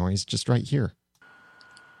that room noise just right here.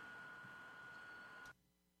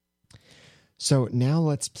 So now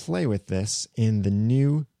let's play with this in the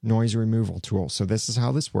new noise removal tool. So this is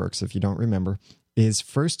how this works, if you don't remember, is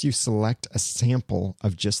first you select a sample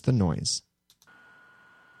of just the noise.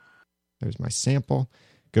 There's my sample.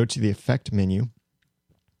 Go to the Effect menu,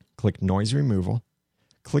 click Noise Removal,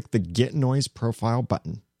 click the Get Noise Profile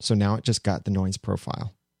button. So now it just got the noise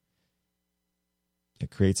profile.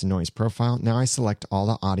 It creates a noise profile. Now I select all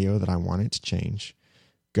the audio that I wanted to change.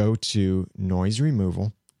 Go to Noise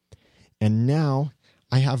Removal. And now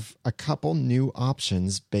I have a couple new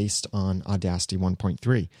options based on Audacity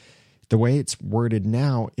 1.3. The way it's worded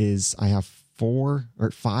now is I have 4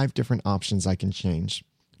 or 5 different options I can change.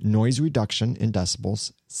 Noise reduction in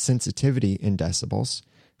decibels, sensitivity in decibels,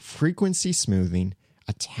 frequency smoothing,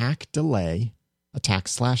 attack/delay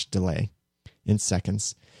in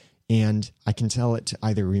seconds, and I can tell it to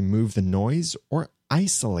either remove the noise or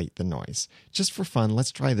isolate the noise. Just for fun,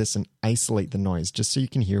 let's try this and isolate the noise just so you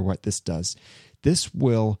can hear what this does. This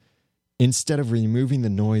will, instead of removing the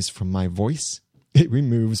noise from my voice, it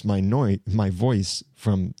removes my voice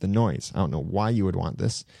from the noise. I don't know why you would want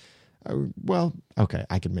this. Well, okay,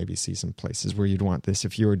 I could maybe see some places where you'd want this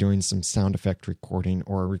if you were doing some sound effect recording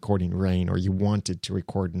or recording rain, or you wanted to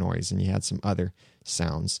record noise and you had some other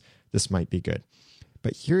sounds. This might be good.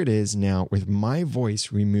 But here it is now with my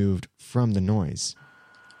voice removed from the noise.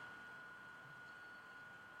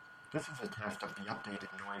 This is a test of the updated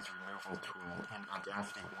noise removal tool in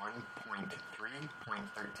Audacity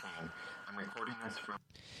 1.3.13. I'm recording this from...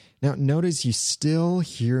 Now notice you still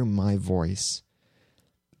hear my voice,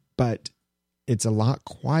 but it's a lot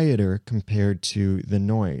quieter compared to the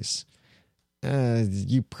noise.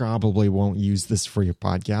 You probably won't use this for your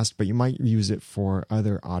podcast, but you might use it for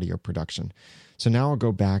other audio production. So now I'll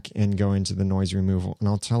go back and go into the noise removal, and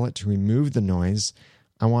I'll tell it to remove the noise.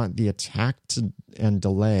 I want the attack and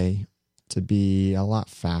delay to be a lot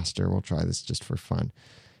faster. We'll try this just for fun.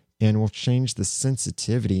 And we'll change the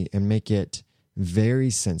sensitivity and make it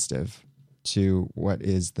very sensitive to what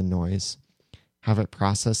is the noise. Have it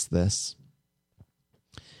process this.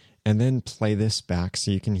 And then play this back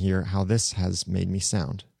so you can hear how this has made me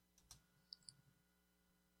sound.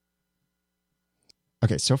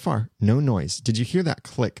 Okay, so far, no noise. Did you hear that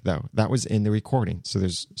click, though? That was in the recording. So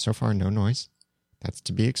there's so far no noise. That's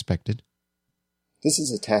to be expected. This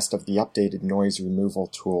is a test of the updated noise removal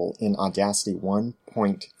tool in Audacity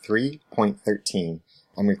 1.3.13.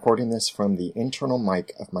 I'm recording this from the internal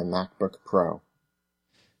mic of my MacBook Pro.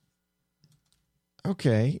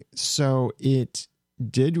 Okay, so it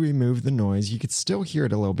did remove the noise. You could still hear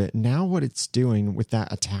it a little bit. Now what it's doing with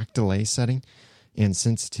that attack delay setting and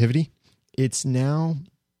sensitivity, it's now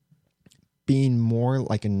being more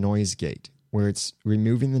like a noise gate, where it's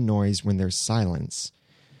removing the noise when there's silence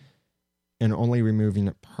and only removing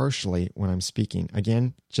it partially when I'm speaking.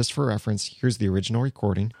 Again, just for reference, here's the original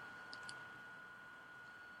recording.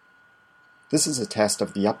 This is a test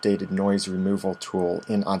of the updated noise removal tool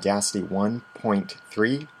in Audacity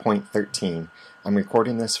 1.3.13. I'm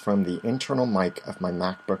recording this from the internal mic of my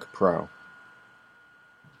MacBook Pro.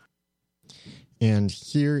 And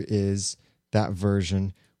here is that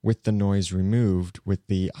version with the noise removed with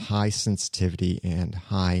the high sensitivity and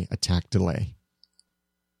high attack delay.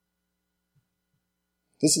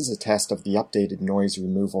 This is a test of the updated noise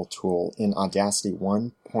removal tool in Audacity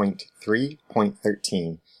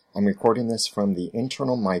 1.3.13. I'm recording this from the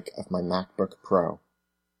internal mic of my MacBook Pro.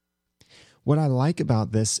 What I like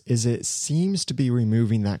about this is it seems to be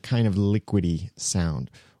removing that kind of liquidy sound,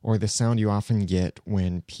 or the sound you often get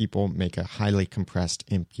when people make a highly compressed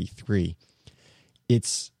MP3.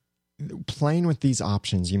 It's playing with these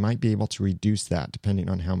options. You might be able to reduce that depending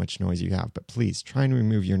on how much noise you have, but please try and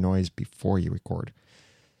remove your noise before you record.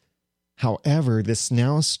 However, this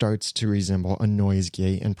now starts to resemble a noise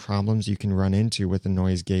gate and problems you can run into with a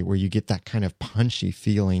noise gate where you get that kind of punchy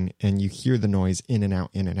feeling and you hear the noise in and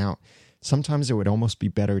out, in and out. Sometimes it would almost be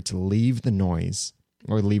better to leave the noise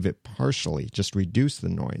or leave it partially, just reduce the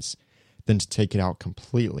noise, than to take it out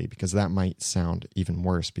completely, because that might sound even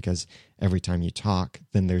worse, because every time you talk,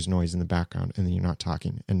 then there's noise in the background and then you're not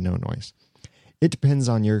talking and no noise. It depends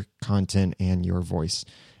on your content and your voice.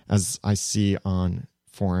 As I see on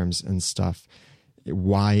forums and stuff,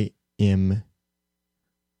 I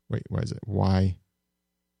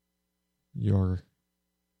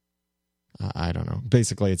don't know.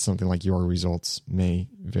 Basically, it's something like your results may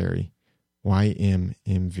vary.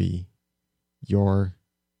 YMMV. Your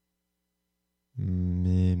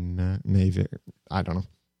may vary. I don't know.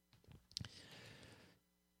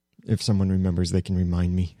 If someone remembers, they can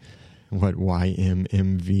remind me what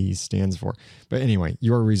YMMV stands for. But anyway,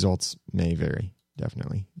 your results may vary.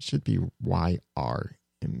 Definitely. It should be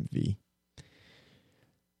YRMV.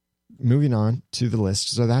 Moving on to the list.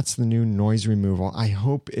 So that's the new noise removal. I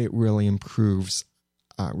hope it really improves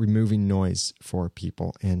removing noise for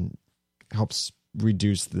people and helps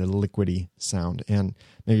reduce the liquidy sound. And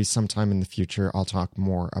maybe sometime in the future, I'll talk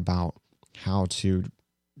more about how to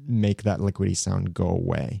make that liquidy sound go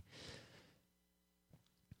away.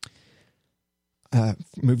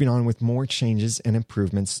 Moving on with more changes and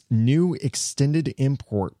improvements, new extended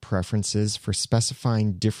import preferences for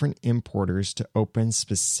specifying different importers to open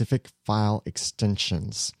specific file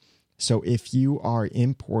extensions. So if you are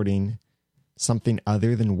importing something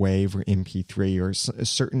other than WAV or MP3 or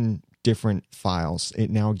certain different files, it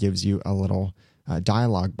now gives you a little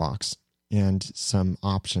dialog box and some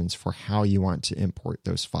options for how you want to import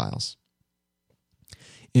those files.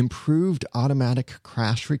 Improved automatic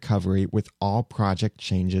crash recovery with all project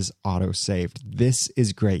changes auto-saved. This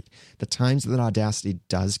is great. The times that Audacity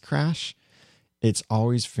does crash, it's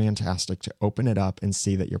always fantastic to open it up and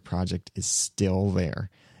see that your project is still there.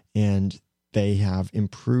 And they have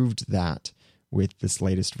improved that with this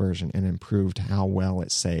latest version and improved how well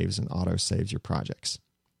it saves and auto-saves your projects.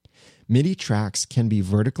 MIDI tracks can be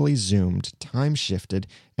vertically zoomed, time-shifted,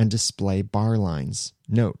 and display bar lines.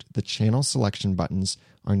 Note, the channel selection buttons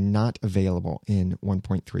are not available in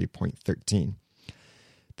 1.3.13.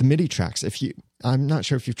 The MIDI tracks, I'm not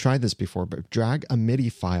sure if you've tried this before, but drag a MIDI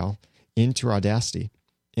file into Audacity,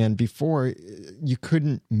 and before you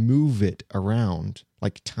couldn't move it around,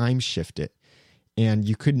 like time-shift it, and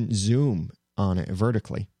you couldn't zoom on it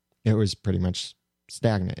vertically. It was pretty much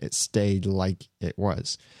stagnant. It stayed like it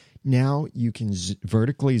was. Now you can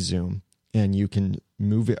vertically zoom and you can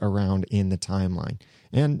move it around in the timeline.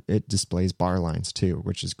 And it displays bar lines too,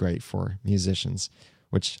 which is great for musicians,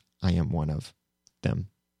 which I am one of them,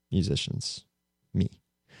 musicians, me.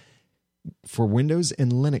 For Windows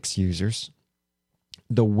and Linux users,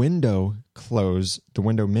 the window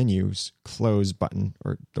menu's close button,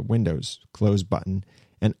 or the Windows close button,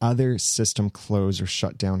 and other system close or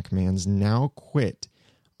shutdown commands now quit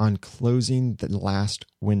on closing the last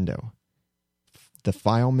window. The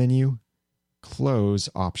file menu close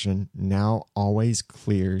option now always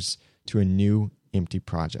clears to a new empty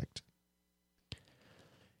project.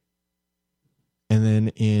 And then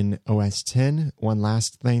in OS X, one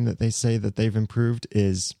last thing that they say that they've improved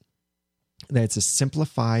is that it's a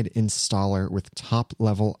simplified installer with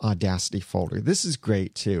top-level Audacity folder. This is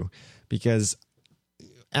great too, because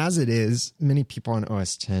as it is, many people on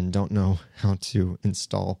OS X don't know how to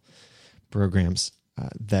install programs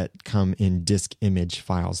that come in disk image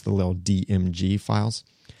files, the little DMG files.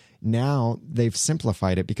 Now they've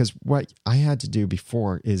simplified it, because what I had to do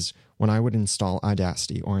before is when I would install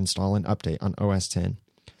Audacity or install an update on OS X,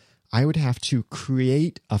 I would have to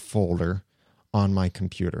create a folder on my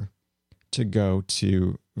computer to go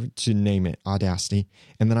to name it Audacity,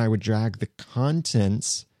 and then I would drag the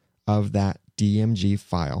contents of that DMG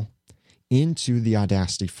file into the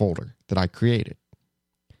Audacity folder that I created.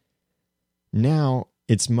 Now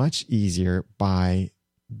it's much easier by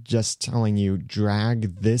just telling you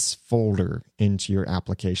drag this folder into your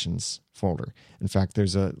applications folder. In fact,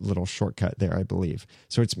 there's a little shortcut there, I believe.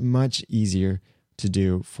 So it's much easier to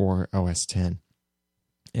do for OS X.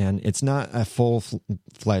 And it's not a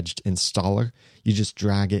full-fledged installer. You just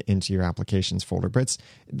drag it into your applications folder. But it's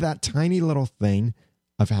that tiny little thing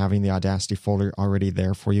of having the Audacity folder already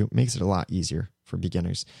there for you makes it a lot easier for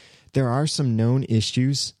beginners. There are some known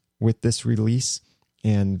issues with this release,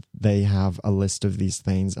 and they have a list of these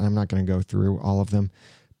things. I'm not going to go through all of them,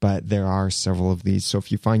 but there are several of these. So if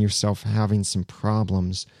you find yourself having some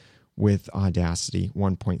problems with Audacity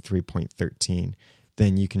 1.3.13,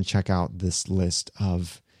 then you can check out this list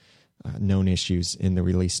of known issues in the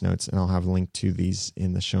release notes, and I'll have a link to these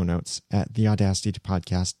in the show notes at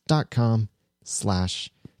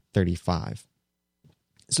theaudacitypodcast.com/35.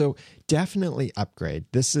 So definitely upgrade.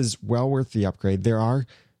 This is well worth the upgrade. Well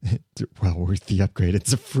worth the upgrade.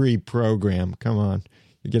 It's a free program. Come on.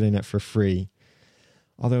 You're getting it for free.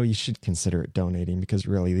 Although you should consider it donating, because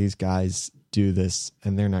really these guys do this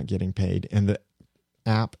and they're not getting paid. And the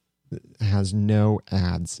app has no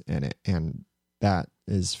ads in it. And that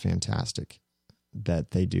is fantastic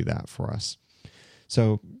that they do that for us.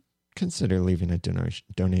 So consider leaving a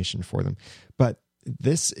donation for them. But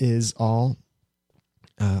this is all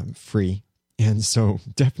free. And so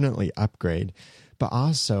definitely upgrade. But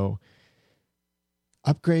also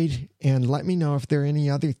upgrade and let me know if there are any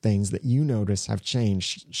other things that you notice have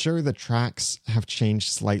changed. Sure, the tracks have changed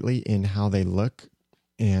slightly in how they look,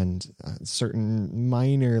 and certain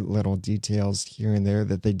minor little details here and there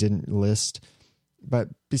that they didn't list. But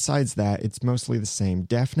besides that, it's mostly the same.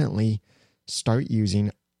 Definitely start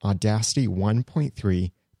using Audacity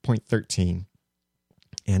 1.3.13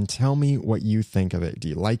 and tell me what you think of it. Do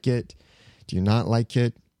you like it? Do you not like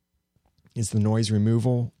it? Is the noise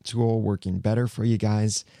removal tool working better for you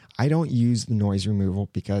guys? I don't use the noise removal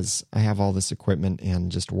because I have all this equipment and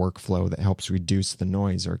just workflow that helps reduce the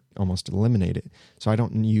noise or almost eliminate it. So I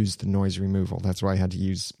don't use the noise removal. That's why I had to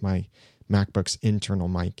use my MacBook's internal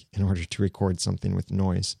mic in order to record something with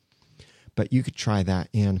noise. But you could try that,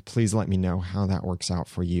 and please let me know how that works out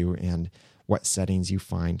for you and what settings you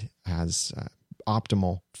find as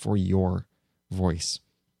optimal for your voice.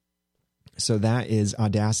 So that is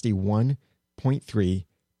Audacity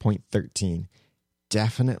 1.3.13.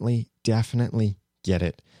 Definitely get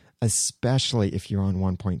it, especially if you're on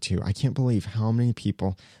 1.2. I can't believe how many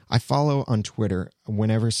people I follow on Twitter.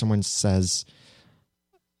 Whenever someone says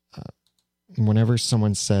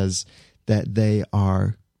that they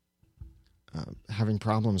are having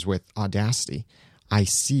problems with Audacity, I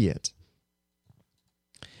see it.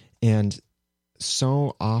 And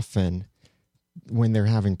so often when they're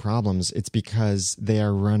having problems, it's because they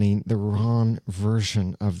are running the wrong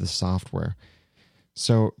version of the software.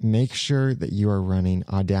 So make sure that you are running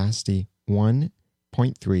Audacity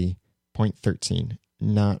 1.3.13,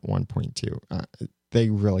 not 1.2. They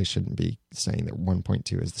really shouldn't be saying that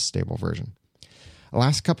 1.2 is the stable version. The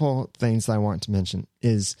last couple things that I want to mention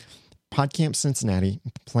is PodCamp Cincinnati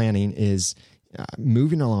planning is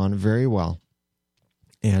moving along very well.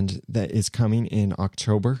 And that is coming in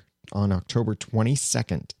October, on October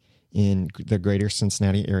 22nd in the greater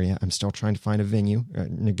Cincinnati area. I'm still trying to find a venue,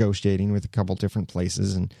 negotiating with a couple different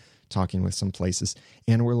places and talking with some places.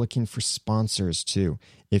 And we're looking for sponsors too.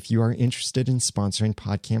 If you are interested in sponsoring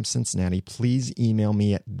PodCamp Cincinnati, please email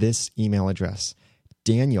me at this email address,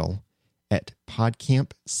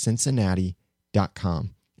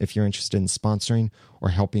 daniel@podcampcincinnati.com. If you're interested in sponsoring or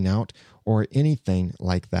helping out or anything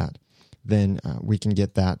like that, then we can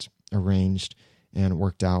get that arranged and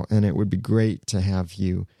worked out. And it would be great to have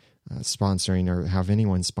you sponsoring or have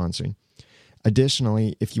anyone sponsoring.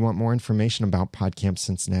 Additionally, if you want more information about PodCamp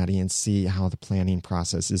Cincinnati and see how the planning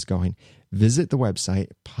process is going, visit the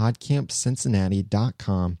website,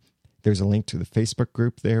 podcampcincinnati.com. There's a link to the Facebook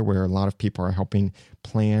group there where a lot of people are helping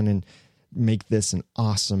plan and make this an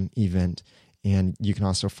awesome event. And you can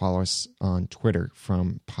also follow us on Twitter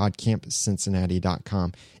from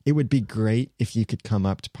podcampcincinnati.com. It would be great if you could come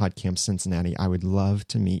up to PodCamp Cincinnati. I would love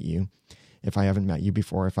to meet you if I haven't met you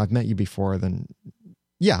before. If I've met you before, then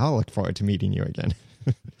yeah, I'll look forward to meeting you again.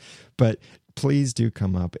 But please do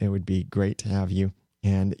come up. It would be great to have you.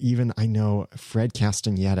 And even I know Fred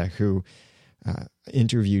Castaneda, who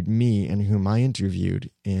interviewed me and whom I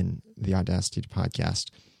interviewed in the Audacity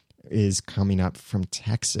podcast, is coming up from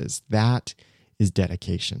Texas. That is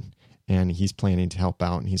dedication, and he's planning to help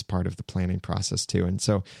out, and he's part of the planning process too. And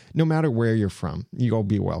so no matter where you're from, you'll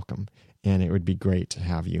be welcome, and it would be great to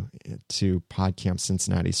have you to PodCamp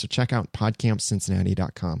Cincinnati. So check out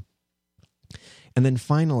podcampcincinnati.com. And then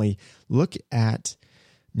finally, look at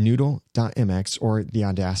noodle.mx or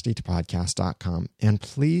theaudacitytopodcast.com. And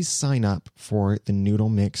please sign up for the Noodle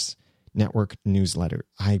Mix Network newsletter.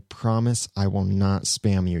 I promise I will not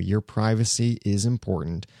spam you. Your privacy is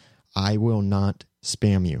important. I will not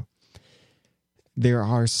spam you. There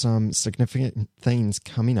are some significant things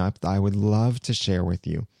coming up that I would love to share with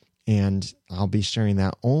you, and I'll be sharing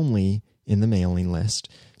that only in the mailing list.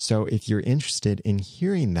 So if you're interested in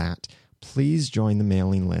hearing that, please join the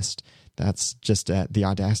mailing list. That's just at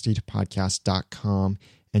theaudacitytopodcast.com,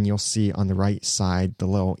 and you'll see on the right side the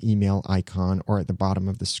little email icon, or at the bottom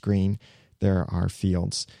of the screen, there are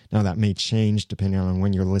fields. Now, that may change depending on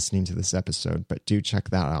when you're listening to this episode, but do check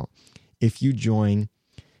that out. If you join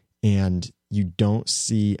and you don't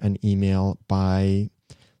see an email by,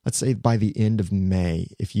 let's say by the end of May,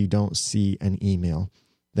 if you don't see an email,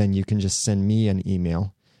 then you can just send me an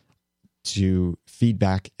email to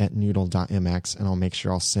feedback@noodle.mx, and I'll make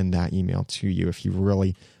sure I'll send that email to you if you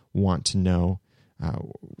really want to know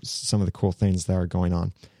some of the cool things that are going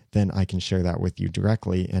on. Then I can share that with you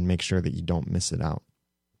directly and make sure that you don't miss it out.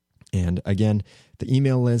 And again, the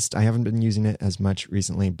email list, I haven't been using it as much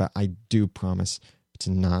recently, but I do promise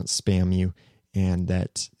to not spam you, and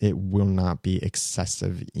that it will not be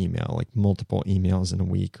excessive email, like multiple emails in a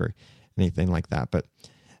week or anything like that. But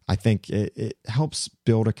I think it helps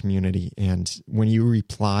build a community. And when you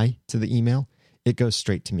reply to the email, it goes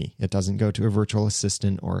straight to me. It doesn't go to a virtual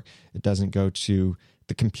assistant, or it doesn't go to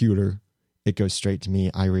the computer. It goes straight to me.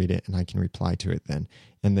 I read it and I can reply to it then.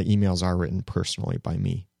 And the emails are written personally by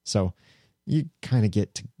me. So you kind of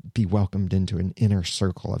get to be welcomed into an inner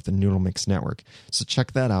circle of the Noodle Mix Network. So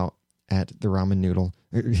check that out at the Ramen Noodle.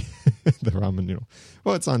 The Ramen Noodle.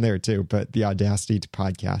 Well, it's on there too, but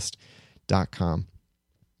theaudacitytopodcast.com.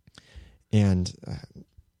 And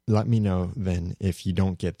let me know then if you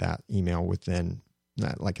don't get that email within,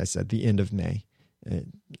 like I said, the end of May.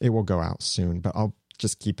 It will go out soon, but I'll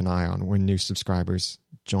just keep an eye on when new subscribers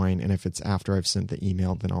join. And if it's after I've sent the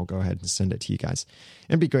email, then I'll go ahead and send it to you guys.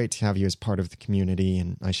 It'd be great to have you as part of the community,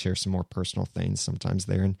 and I share some more personal things sometimes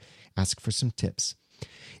there and ask for some tips.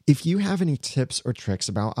 If you have any tips or tricks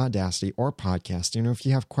about Audacity or podcasting, or if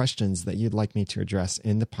you have questions that you'd like me to address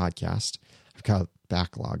in the podcast, I've got a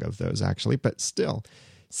backlog of those actually, but still,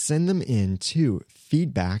 send them in to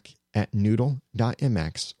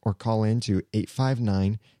feedback@noodle.mx or call in to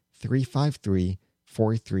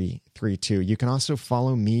 859-353-4332. You can also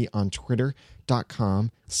follow me on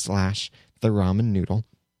twitter.com/theramennoodle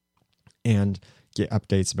and get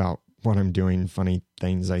updates about what I'm doing, funny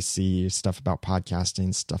things I see, stuff about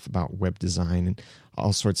podcasting, stuff about web design, and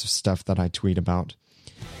all sorts of stuff that I tweet about.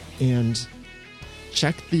 And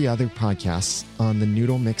check the other podcasts on the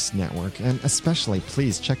Noodle Mix Network, and especially,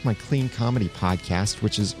 please check my clean comedy podcast,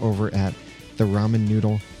 which is over at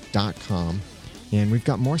theRamenNoodle.com. And we've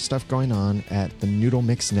got more stuff going on at the Noodle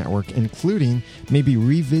Mix Network, including maybe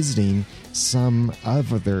revisiting some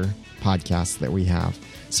other podcasts that we have.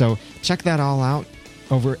 So check that all out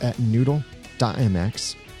over at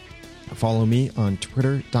noodle.mx. Follow me on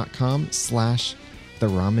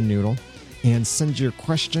twitter.com/theramennoodle. And send your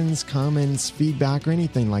questions, comments, feedback, or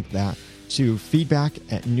anything like that to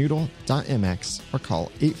feedback@noodle.mx or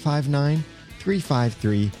call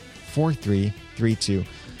 859-353-4332.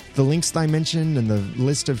 The links that I mentioned and the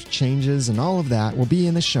list of changes and all of that will be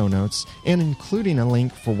in the show notes, and including a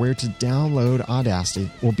link for where to download Audacity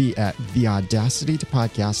will be at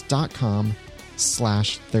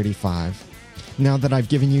theaudacitytopodcast.com/35. Now that I've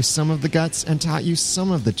given you some of the guts and taught you some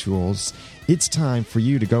of the tools, it's time for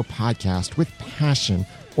you to go podcast with passion,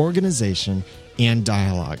 organization, and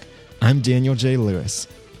dialogue. I'm Daniel J. Lewis.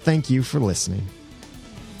 Thank you for listening.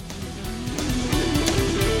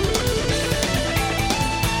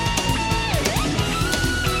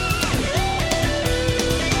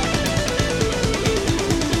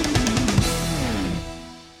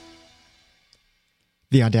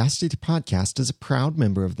 The Audacity Podcast is a proud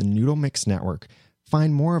member of the Noodle Mix Network.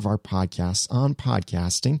 Find more of our podcasts on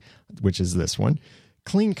podcasting, which is this one,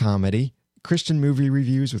 clean comedy, Christian movie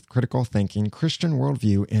reviews with critical thinking, Christian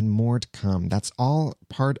worldview, and more to come. That's all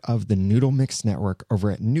part of the Noodle Mix Network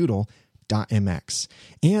over at noodle.mx.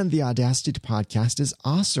 And the Audacity Podcast is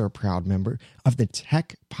also a proud member of the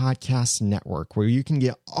Tech Podcast Network, where you can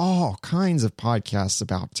get all kinds of podcasts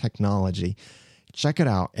about technology. Check it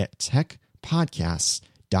out at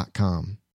techpodcasts.com.